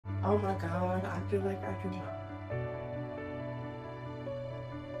Oh my God, I feel like I can.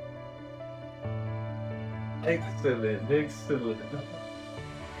 Excellent, excellent.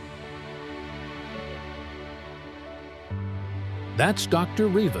 That's Dr.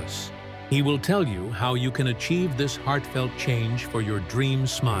 Rivas. He will tell you how you can achieve this heartfelt change for your dream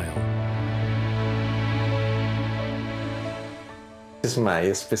smile. This is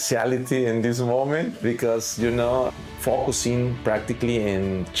my specialty in this moment because, focusing practically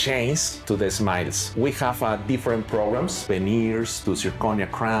in change to the smiles. We have different programs, veneers to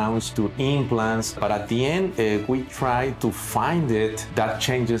zirconia crowns to implants, but at the end, we try to find it that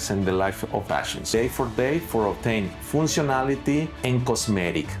changes in the life of patients. Day for day for obtain functionality and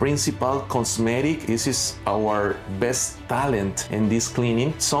cosmetic. Principal cosmetic, this is our best talent in this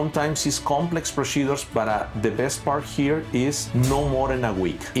cleaning. Sometimes it's complex procedures, but the best part here is no more than a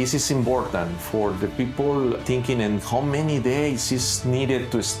week. This is important for the people thinking and how many days is needed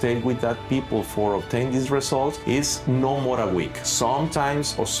to stay with that people for obtain these results is no more a week.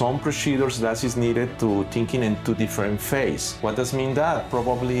 Sometimes or some procedures that is needed to thinking in two different phase. What does mean that?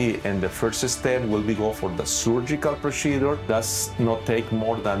 Probably in the first step will be go for the surgical procedure. Does not take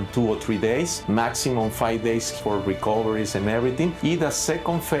more than 2 or 3 days, maximum 5 days for recoveries and everything. In the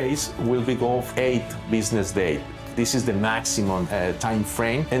second phase will be go 8 business days. This is the maximum time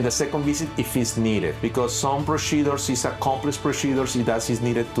frame, and the second visit if it's needed, because some procedures is a complex procedures, it is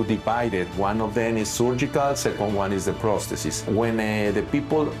needed to divide it. One of them is surgical, second one is the prosthesis. When the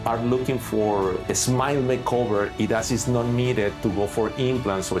people are looking for a smile makeover, it is not needed to go for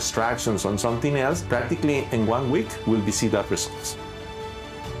implants or extractions or something else. Practically in 1 week, we'll see that results.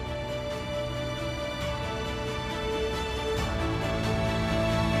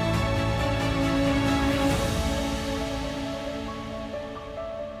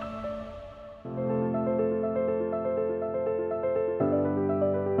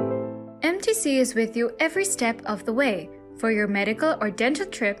 MTC is with you every step of the way. For your medical or dental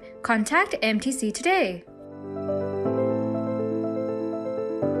trip, contact MTC today.